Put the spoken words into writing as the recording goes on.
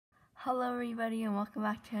Hello everybody and welcome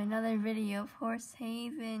back to another video of Horse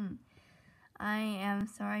Haven. I am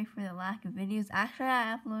sorry for the lack of videos. Actually,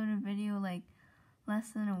 I uploaded a video like less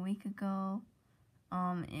than a week ago.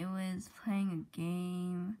 It was playing a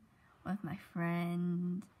game with my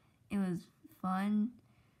friend. It was fun,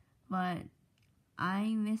 but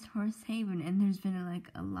I miss Horse Haven and there's been like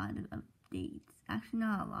a lot of updates. Actually,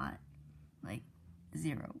 not a lot, like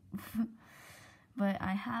 0. But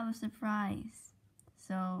I have a surprise.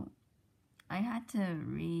 So I had to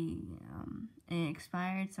it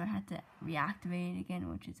expired, so I had to reactivate it again,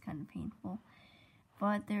 which is kind of painful.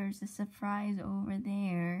 But there's a surprise over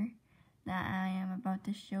there that I am about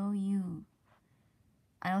to show you.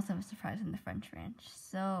 I also have a surprise in the French Ranch.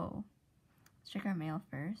 So, let's check our mail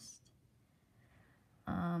first.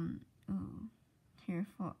 Ooh, tier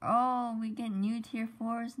 4. Oh, we get new tier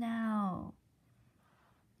 4s now.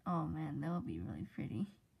 Oh man, that will be really pretty.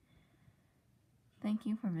 Thank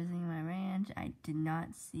you for visiting my ranch. I did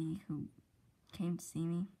not see who came to see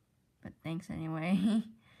me, but thanks anyway.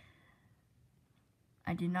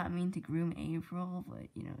 I did not mean to groom April, but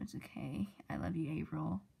you know, it's okay. I love you,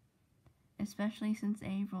 April. Especially since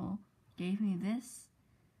April gave me this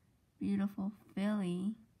beautiful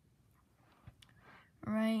filly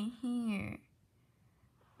right here.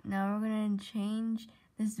 Now we're gonna change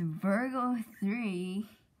this Virgo 3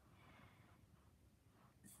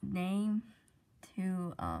 name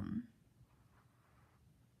to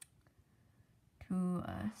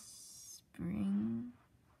a spring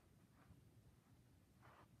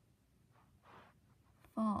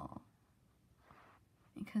fall,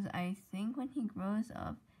 because I think when he grows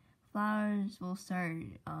up flowers will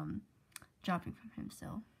start dropping from him.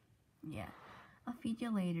 So yeah, I'll feed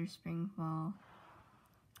you later, spring fall.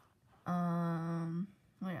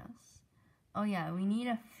 What else? Oh yeah, we need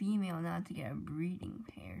a female now to get a breeding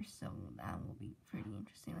pair, so that will be pretty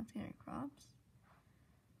interesting. Let's get our crops.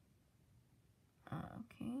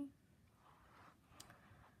 Okay.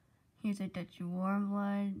 Here's our Dutch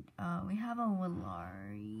Warmblood. We have a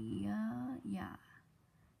Willaria. Yeah.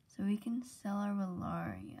 So we can sell our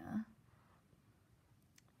Willaria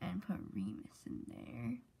and put Remus in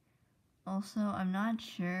there. Also, I'm not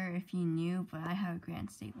sure if you knew, but I have a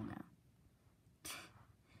Grand Stable now.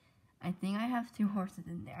 I think I have 2 horses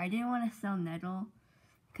in there. I didn't want to sell Nettle,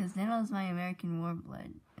 because Nettle is my American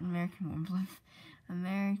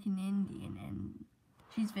Indian, and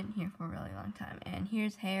she's been here for a really long time. And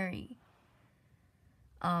here's Harry,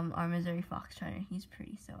 our Missouri Fox Terrier. He's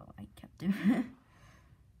pretty, so I kept him.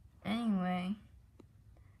 Anyway,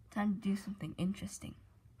 time to do something interesting.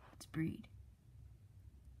 Let's breed.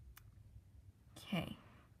 Okay.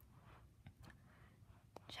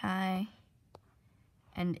 Chai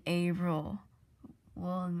and April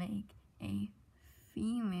will make a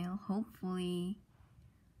female, hopefully.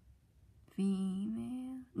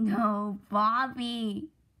 Female? No, Bobby!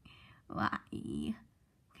 Why?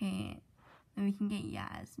 Okay, then we can get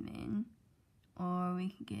Yasmin, or we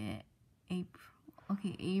can get April.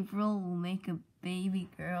 Okay, April will make a baby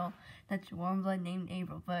girl that's Warmblood named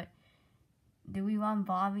April, but do we want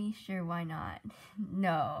Bobby? Sure, why not?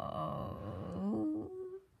 No.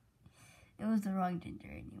 It was the wrong gender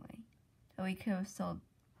anyway. So we could have sold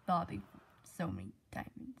Bobby for so many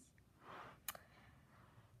diamonds.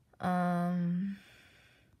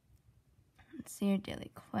 Let's see our daily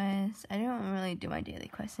quest. I don't really do my daily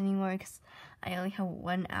quest anymore because I only have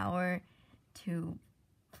 1 hour to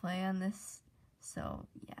play on this. So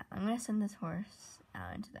yeah, I'm gonna send this horse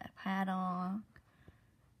out into that paddock.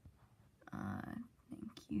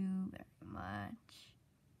 Thank you very much.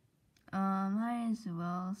 Might as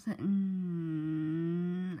well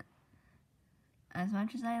as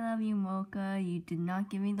much as I love you, Mocha, you did not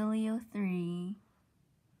give me the Leo 3.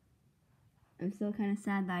 I'm still kind of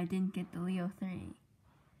sad that I didn't get the Leo 3.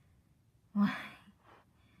 Why?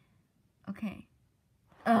 Okay.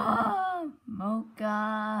 Oh,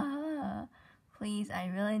 Mocha! Please, I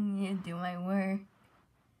really need to do my work.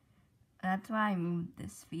 That's why I moved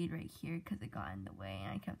this feed right here, because it got in the way,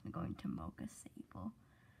 and I kept going to Mocha Sable.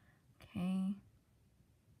 Okay.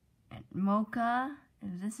 And Mocha,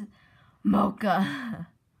 if this is Mocha.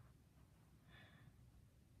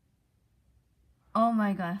 Oh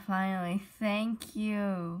my god, finally. Thank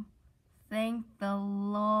you. Thank the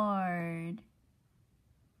Lord.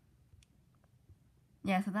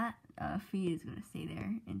 Yeah, so that feed is gonna stay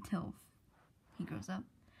there until he grows up.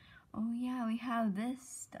 Oh yeah, we have this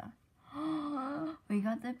stuff. We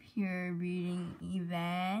got the pure breeding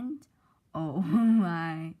event. Oh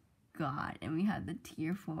my god, and we have the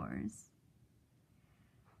tier 4s.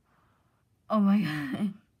 Oh my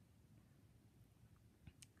god.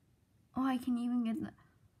 Oh, I can even get the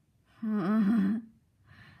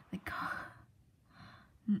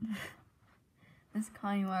This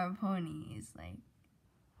Connemara pony is like,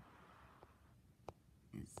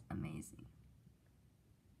 is amazing.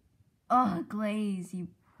 Oh, Glaze, you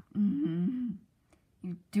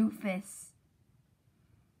doofus.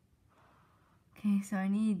 Okay, so I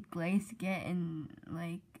need Glaze to get in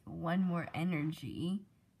like one more energy.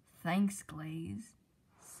 Thanks, Glaze,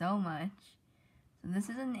 so much. So this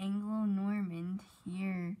is an Anglo-Norman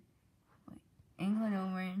tier,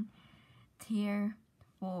 Anglo-Norman tier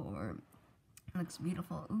 4. Looks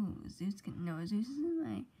beautiful. Ooh, Zeus is in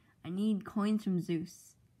my. I need coins from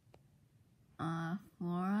Zeus.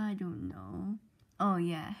 Flora, I don't know. Oh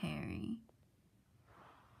yeah, Harry.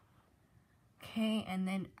 Okay, and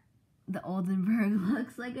then the Oldenburg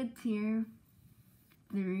looks like a tier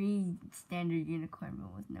 3 standard unicorn,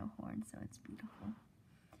 but with no horn, so it's beautiful.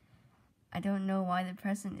 I don't know why the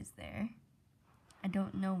present is there. I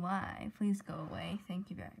don't know why. Please go away. Thank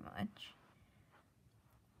you very much.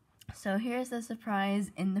 So here's the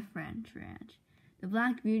surprise in the French Ranch. The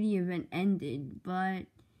Black Beauty event ended, but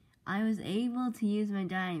I was able to use my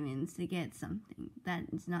diamonds to get something that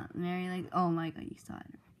is not very like, oh my god, you saw it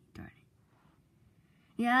already, darn it.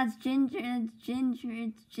 Yeah, it's Ginger,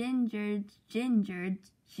 it's Ginger,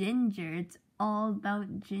 it's all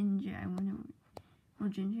about Ginger. I wonder, will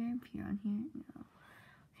Ginger appear on here? No.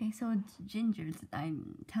 Okay, so it's Ginger.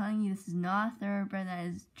 I'm telling you, this is not a thoroughbred that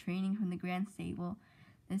is training from the Grand Stable.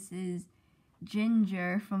 This is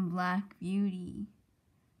Ginger from Black Beauty.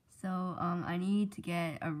 So, I need to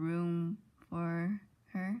get a room for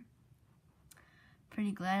her.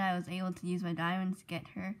 Pretty glad I was able to use my diamonds to get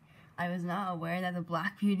her. I was not aware that the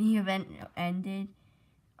Black Beauty event ended.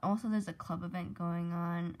 Also, there's a club event going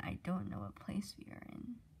on. I don't know what place we are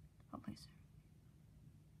in. What place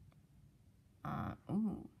are we?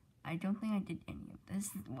 Ooh. I don't think I did any of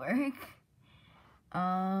this work.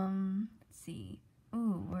 Let's see.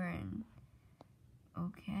 Ooh, we're in.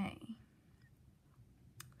 Okay.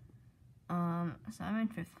 So I'm in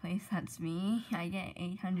 5th place, that's me. I get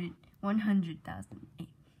 100,008.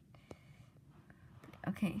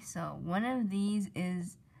 Okay, so one of these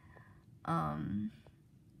is my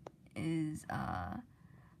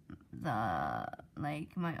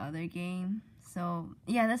other game. So,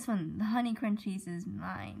 yeah, this one, the Honey Crunchies is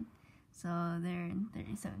mine. So, they're in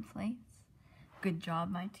 37th place. Good job,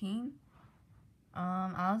 my team.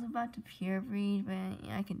 I was about to pure breed, but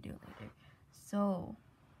yeah, I can do it later. So,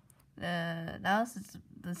 that was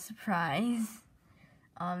the surprise.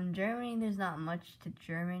 Germany, there's not much to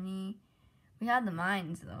Germany. We have the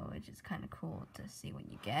mines, though, which is kind of cool to see what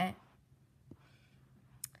you get.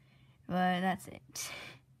 But that's it.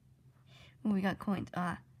 Ooh, we got coins.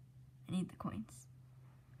 I need the coins.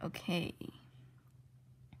 Okay.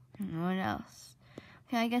 What else?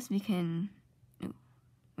 Okay, I guess we can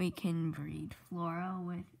breed Flora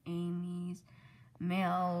with Amy's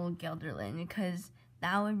male Gelderland, because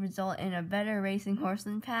that would result in a better racing horse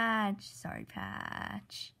than Patch. Sorry,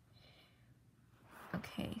 Patch.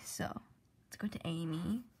 Okay, so let's go to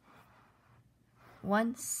Amy.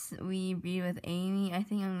 Once we breed with Amy, I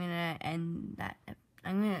think I'm gonna end that.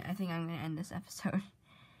 I think I'm gonna end this episode,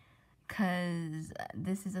 because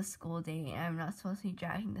this is a school day and I'm not supposed to be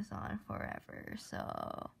dragging this on forever.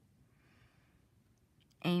 So,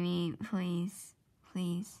 Amy, please.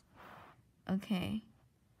 Okay.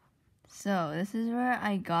 So, this is where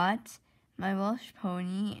I got my Welsh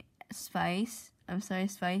pony, Spice. I'm sorry,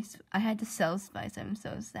 Spice. I had to sell Spice. I'm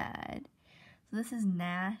so sad. So, this is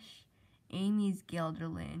Nash, Amy's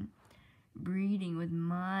Gelderland, breeding with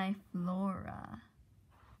my Flora.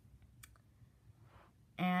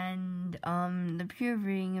 And, the pure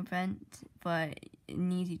breeding event, but it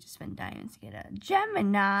needs you to spend diamonds to get a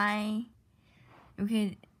Gemini. You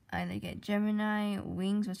could either get Gemini,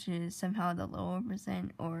 Wings, which is somehow the lower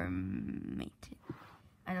percent, or Mated.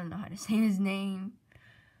 I don't know how to say his name.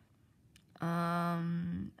 Wait,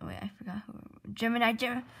 I forgot who. Gemini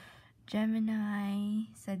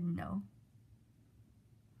said no.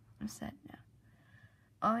 I said no.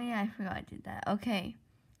 Oh yeah, I forgot I did that. Okay,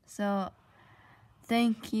 so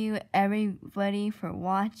thank you everybody for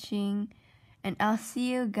watching, and I'll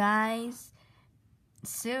see you guys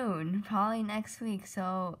soon, probably next week.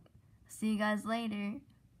 So see you guys later.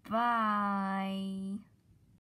 Bye.